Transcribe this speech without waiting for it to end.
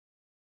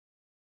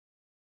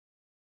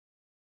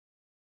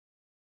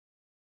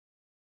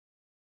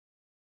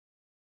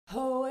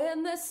Oh,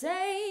 when the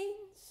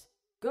saints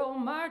go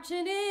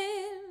marching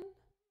in.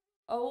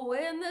 Oh,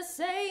 when the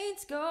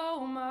saints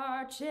go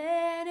marching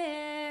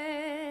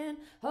in.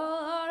 Oh,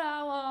 Lord,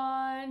 I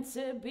want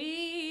to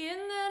be in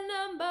the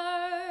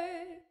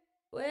number.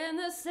 When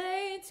the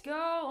saints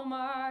go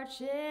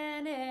marching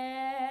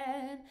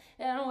in.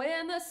 And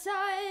when the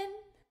sun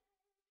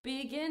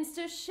begins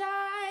to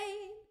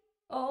shine.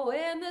 Oh,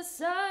 when the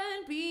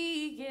sun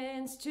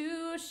begins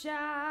to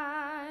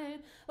shine.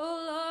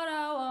 Oh, Lord,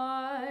 I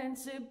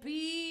want to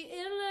be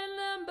in the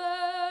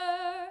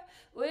number.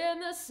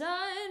 When the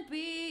sun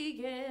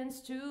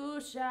begins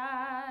to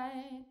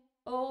shine.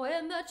 Oh,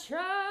 when the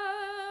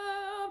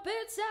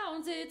trumpet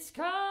sounds its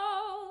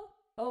call.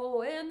 Oh,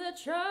 when the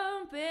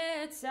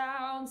trumpet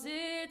sounds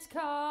its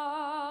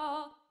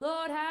call.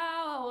 Lord,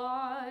 how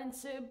I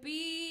want to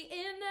be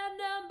in that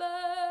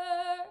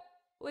number.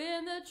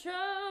 When the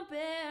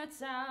trumpet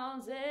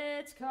sounds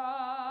its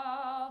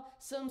call.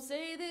 Some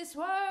say this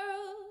world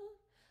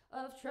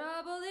of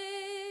trouble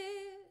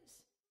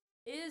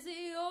is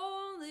the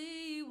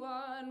only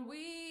one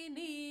we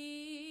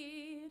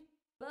need.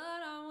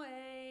 But I'm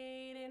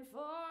waiting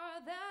for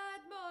that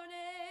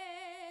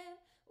morning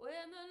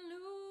when the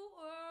new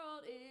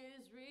world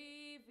is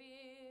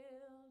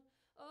revealed.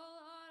 Oh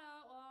Lord,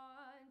 I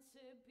want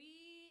to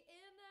be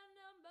in that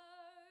number.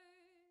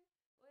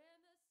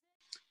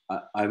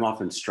 I'm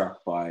often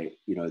struck by,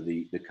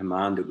 the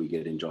command that we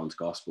get in John's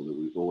Gospel that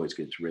we always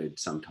gets read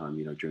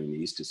sometime, during the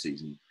Easter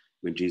season,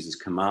 when Jesus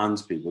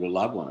commands people to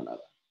love one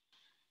another.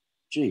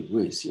 Gee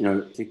whiz,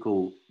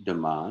 ethical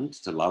demand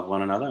to love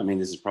one another. I mean,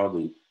 this is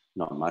probably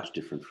not much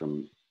different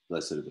from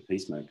Blessed are the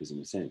Peacemakers in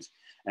a sense.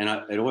 And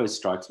it always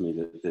strikes me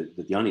that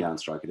the only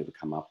answer I could ever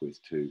come up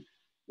with to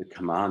the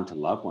command to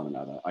love one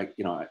another, I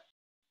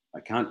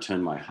can't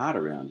turn my heart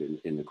around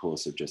in the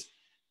course of just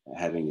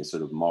having a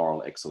sort of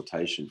moral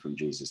exhortation from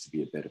Jesus to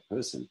be a better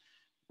person.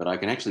 But I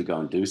can actually go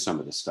and do some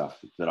of the stuff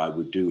that I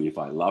would do if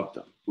I loved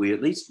them. We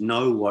at least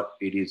know what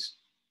it is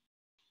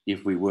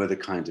if we were the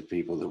kinds of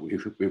people that we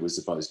were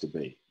supposed to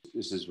be.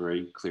 This is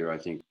very clear, I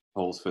think.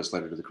 Paul's first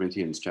letter to the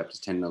Corinthians, chapters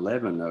 10 and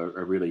 11,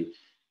 are really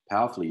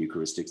powerfully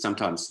Eucharistic.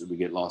 Sometimes we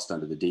get lost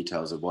under the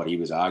details of what he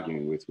was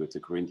arguing with the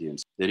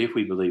Corinthians. That if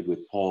we believe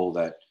with Paul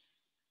that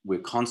we're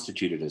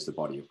constituted as the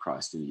body of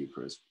Christ in the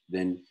Eucharist,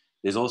 then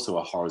there's also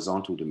a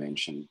horizontal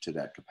dimension to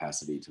that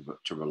capacity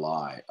to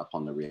rely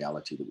upon the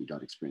reality that we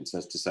don't experience.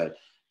 That's to say,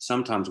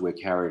 sometimes we're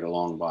carried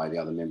along by the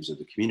other members of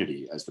the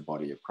community as the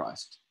body of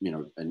Christ,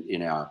 and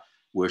in our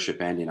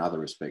worship and in other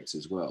respects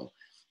as well.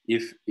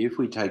 If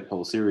we take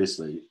Paul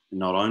seriously,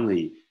 not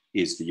only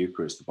is the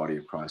Eucharist the body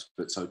of Christ,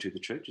 but so too the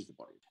church is the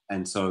body.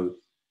 And so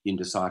in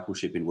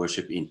discipleship, in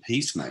worship, in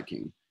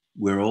peacemaking,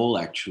 we're all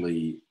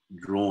actually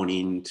drawn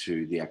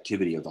into the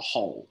activity of the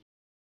whole.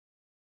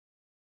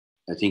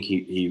 I think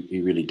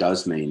he really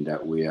does mean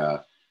that we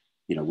are,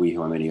 we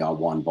who are many are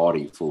one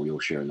body, for we all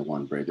share in the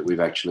one bread, that we've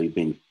actually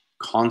been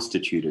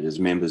constituted as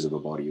members of a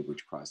body of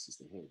which Christ is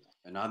the head.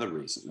 Another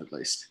reason, at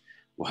least,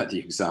 why the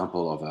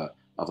example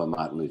of a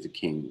Martin Luther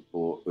King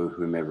or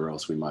whomever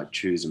else we might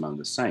choose among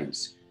the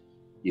saints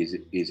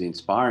is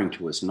inspiring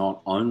to us,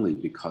 not only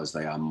because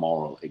they are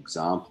moral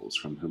examples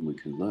from whom we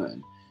can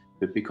learn,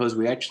 but because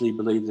we actually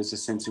believe there's a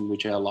sense in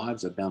which our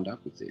lives are bound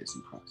up with theirs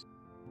in Christ.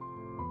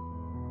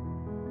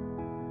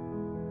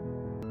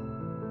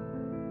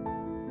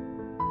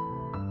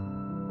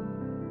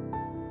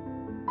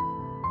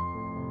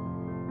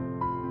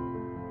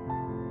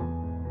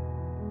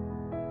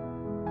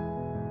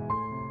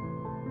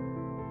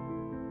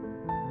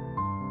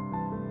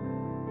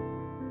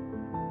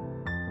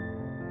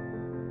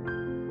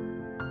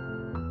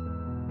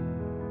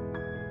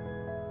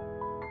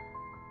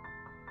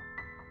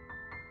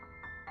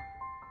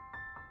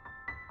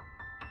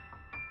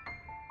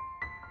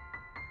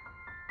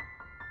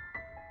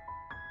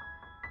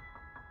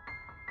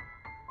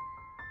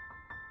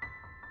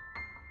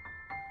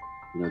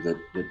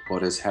 That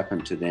what has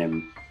happened to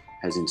them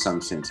has in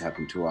some sense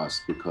happened to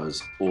us,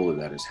 because all of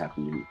that has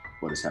happened in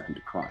what has happened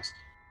to Christ.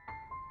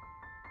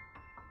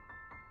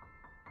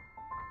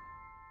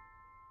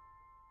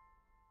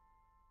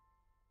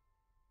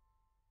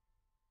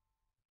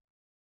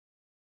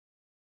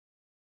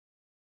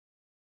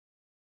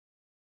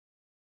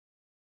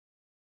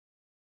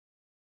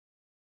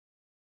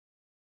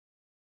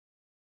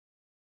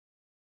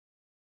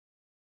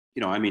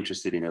 I'm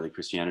interested in early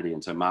Christianity,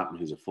 and so Martin,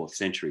 who's a 4th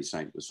century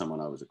saint, was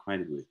someone I was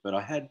acquainted with. But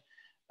I had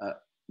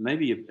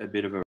maybe a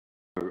bit of a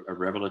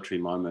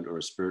revelatory moment or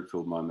a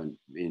spirit-filled moment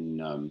in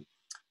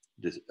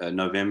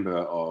November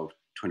of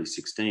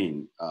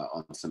 2016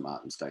 on St.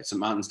 Martin's Day. St.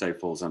 Martin's Day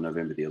falls on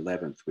November the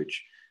 11th,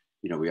 which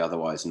we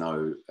otherwise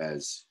know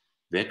as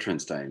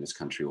Veterans Day in this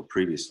country, or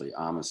previously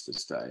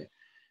Armistice Day.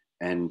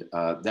 And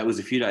that was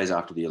a few days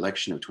after the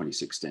election of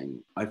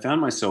 2016. I found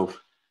myself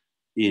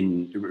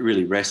in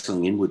really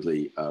wrestling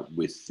inwardly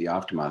with the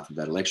aftermath of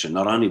that election,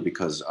 not only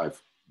because I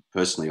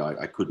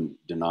couldn't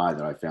deny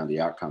that I found the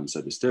outcome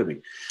so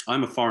disturbing.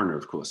 I'm a foreigner,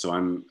 of course, so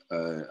I'm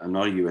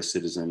not a US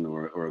citizen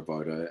or a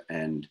voter,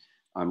 and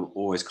I'm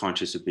always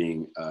conscious of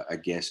being a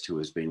guest who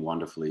has been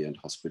wonderfully and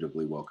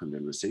hospitably welcomed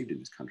and received in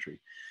this country.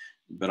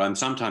 But I'm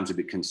sometimes a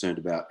bit concerned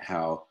about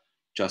how,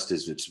 just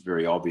as it's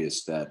very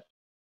obvious that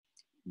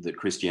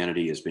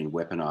Christianity has been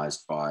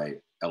weaponized by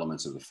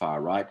elements of the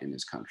far right in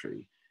this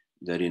country,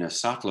 that in a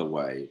subtler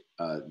way,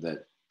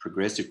 that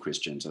progressive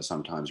Christians are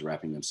sometimes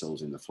wrapping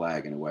themselves in the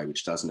flag in a way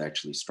which doesn't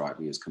actually strike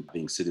me as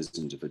being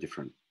citizens of a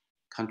different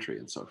country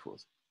and so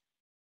forth.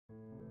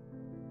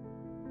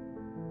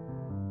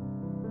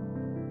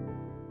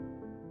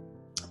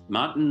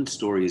 Martin's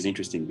story is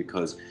interesting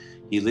because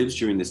he lives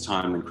during this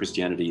time when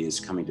Christianity is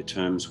coming to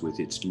terms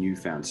with its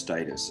newfound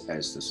status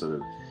as the sort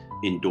of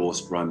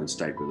endorsed Roman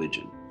state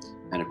religion.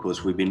 And of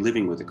course, we've been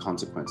living with the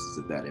consequences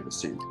of that ever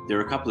since. There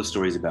are a couple of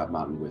stories about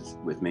Martin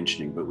worth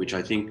mentioning, but which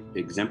I think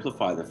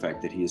exemplify the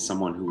fact that he is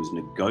someone who is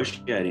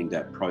negotiating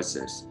that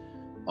process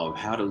of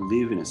how to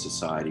live in a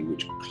society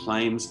which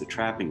claims the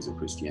trappings of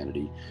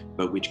Christianity,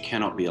 but which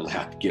cannot be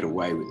allowed to get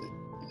away with it.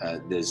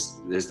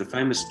 There's the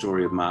famous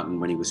story of Martin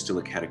when he was still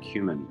a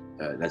catechumen,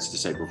 that's to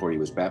say before he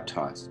was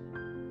baptized.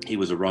 He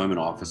was a Roman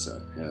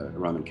officer, a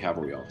Roman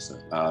cavalry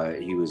officer.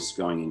 He was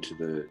going into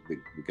the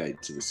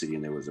gates of the city,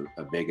 and there was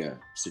a beggar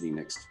sitting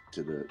next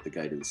to the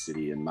gate of the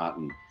city, and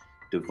Martin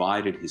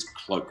divided his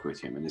cloak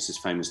with him. And this is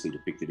famously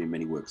depicted in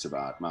many works of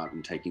art.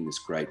 Martin taking this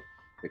great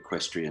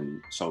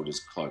equestrian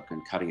soldier's cloak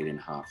and cutting it in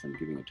half and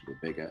giving it to the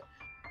beggar.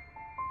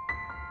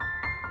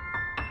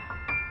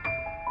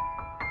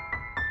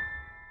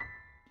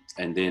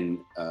 And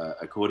then,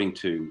 according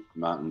to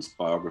Martin's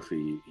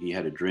biography, he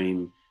had a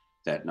dream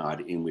that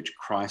night in which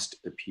Christ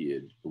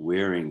appeared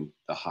wearing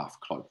the half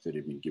cloak that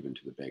had been given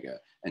to the beggar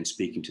and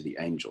speaking to the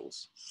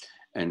angels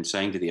and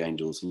saying to the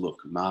angels, look,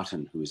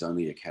 Martin, who is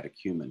only a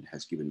catechumen,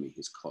 has given me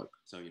his cloak.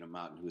 So,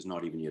 Martin, who was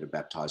not even yet a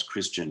baptized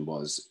Christian,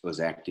 was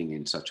acting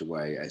in such a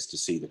way as to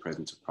see the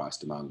presence of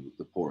Christ among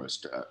the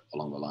poorest,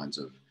 along the lines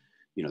of,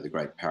 the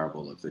great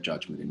parable of the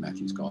judgment in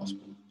Matthew's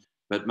gospel.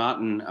 But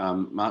Martin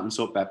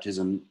sought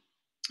baptism.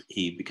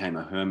 He became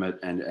a hermit,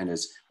 and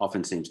as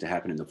often seems to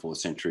happen in the 4th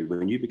century,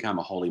 when you become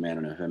a holy man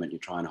and a hermit, you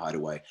try and hide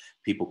away,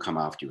 people come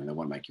after you and they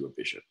want to make you a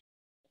bishop.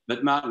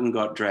 But Martin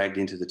got dragged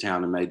into the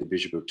town and made the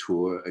Bishop of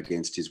Tours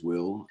against his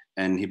will,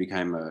 and he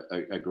became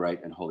a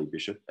great and holy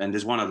bishop. And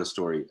there's one other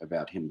story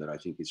about him that I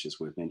think is just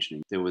worth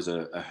mentioning. There was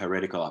a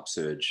heretical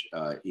upsurge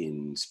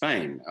in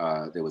Spain.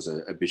 There was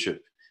a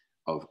bishop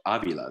of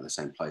Avila, the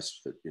same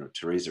place that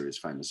Teresa is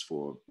famous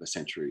for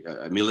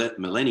a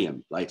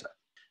millennium later.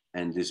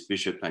 And this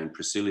bishop named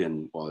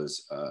Priscillian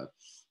was a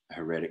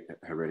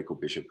heretical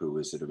bishop who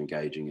was sort of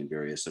engaging in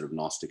various sort of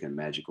Gnostic and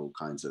magical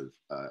kinds of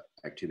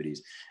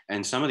activities.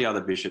 And some of the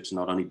other bishops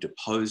not only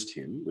deposed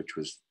him, which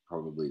was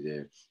probably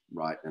their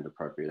right and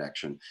appropriate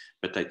action,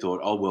 but they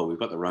thought, oh, well, we've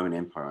got the Roman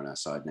Empire on our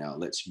side now.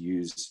 Let's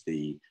use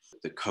the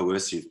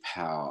coercive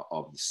power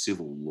of the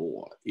civil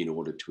law in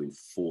order to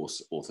enforce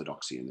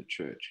orthodoxy in the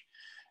church.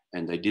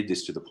 And they did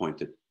this to the point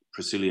that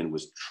Priscillian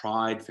was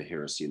tried for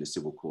heresy in a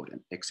civil court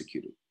and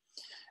executed.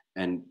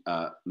 And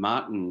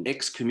Martin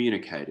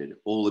excommunicated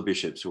all the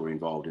bishops who were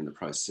involved in the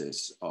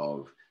process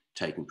of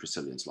taking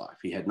Priscillian's life.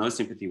 He had no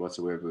sympathy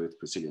whatsoever with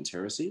Priscillian's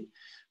heresy,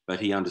 but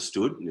he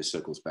understood, and this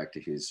circles back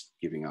to his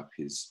giving up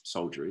his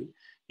soldiery,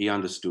 he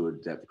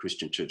understood that the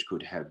Christian church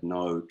could have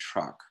no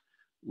truck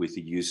with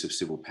the use of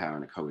civil power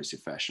in a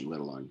coercive fashion,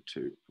 let alone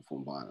to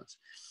perform violence.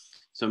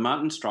 So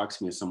Martin strikes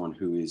me as someone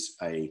who is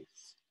a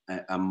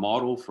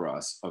model for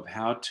us of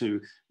how to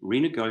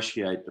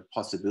renegotiate the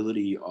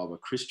possibility of a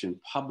Christian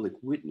public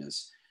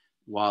witness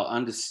while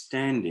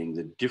understanding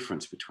the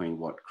difference between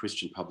what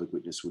Christian public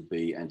witness would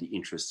be and the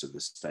interests of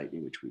the state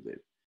in which we live.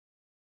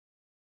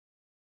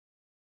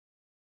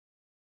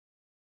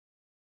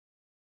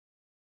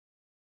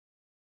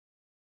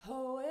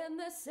 Oh, when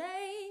the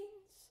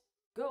saints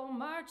go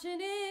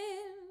marching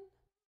in,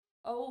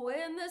 oh,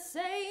 when the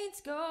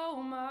saints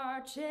go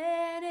marching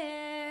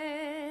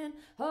in,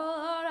 oh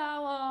Lord, I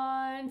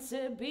want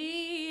to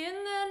be in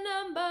the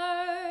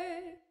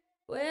number.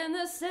 When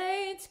the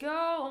saints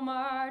go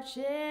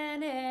marching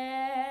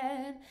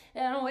in,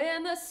 and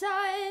when the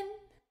sun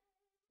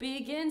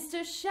begins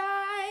to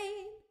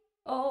shine,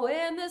 oh,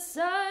 when the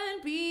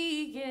sun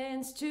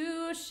begins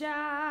to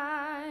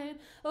shine,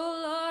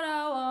 oh Lord,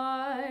 I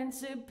want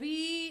to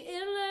be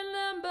in the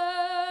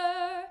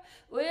number.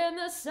 When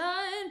the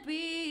sun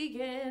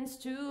begins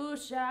to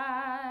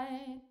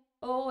shine,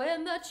 oh,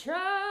 when the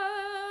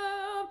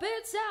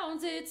trumpet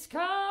sounds its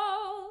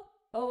call,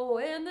 oh,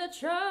 when the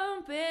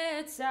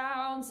trumpet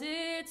sounds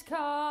its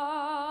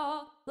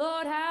call,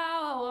 Lord,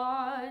 how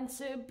I want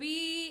to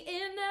be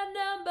in that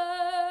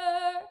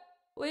number.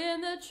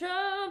 When the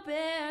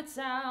trumpet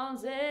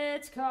sounds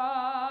its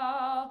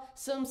call.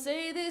 Some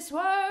say this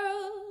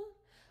world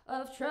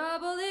of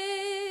trouble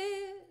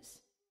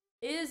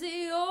is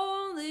the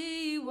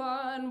only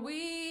one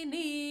we